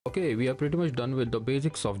Okay, we are pretty much done with the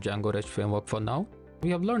basics of Django REST Framework for now. We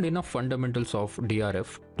have learned enough fundamentals of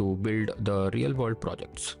DRF to build the real-world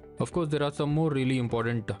projects. Of course, there are some more really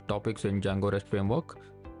important topics in Django REST Framework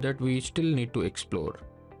that we still need to explore,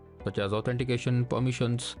 such as authentication,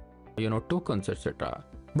 permissions, tokens, etc.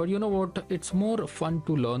 But you know what? It's more fun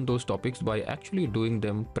to learn those topics by actually doing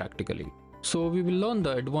them practically. So we will learn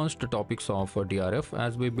the advanced topics of DRF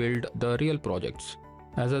as we build the real projects.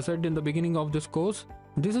 As I said in the beginning of this course,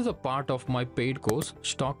 this is a part of my paid course,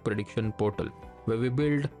 Stock Prediction Portal, where we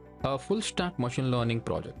build a full stack machine learning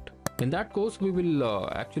project. In that course, we will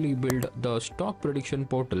actually build the stock prediction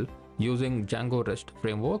portal using Django REST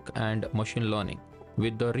Framework and machine learning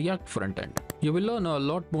with the React frontend. You will learn a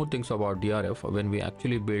lot more things about DRF when we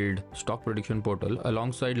actually build stock prediction portal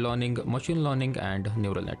alongside learning machine learning and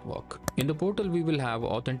neural network. In the portal, we will have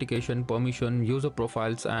authentication, permission, user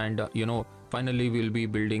profiles, and finally we'll be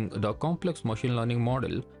building the complex machine learning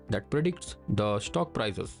model that predicts the stock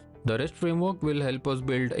prices. The REST framework will help us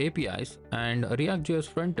build APIs, and React.js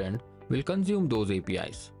frontend will consume those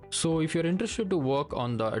APIs. So if you're interested to work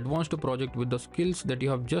on the advanced project with the skills that you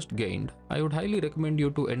have just gained, I would highly recommend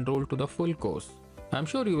you to enroll to the full course. I'm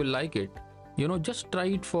sure you will like it. Just try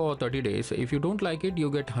it for 30 days. If you don't like it,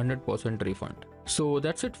 you get 100% refund. So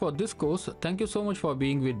that's it for this course. Thank you so much for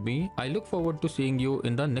being with me. I look forward to seeing you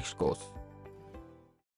in the next course.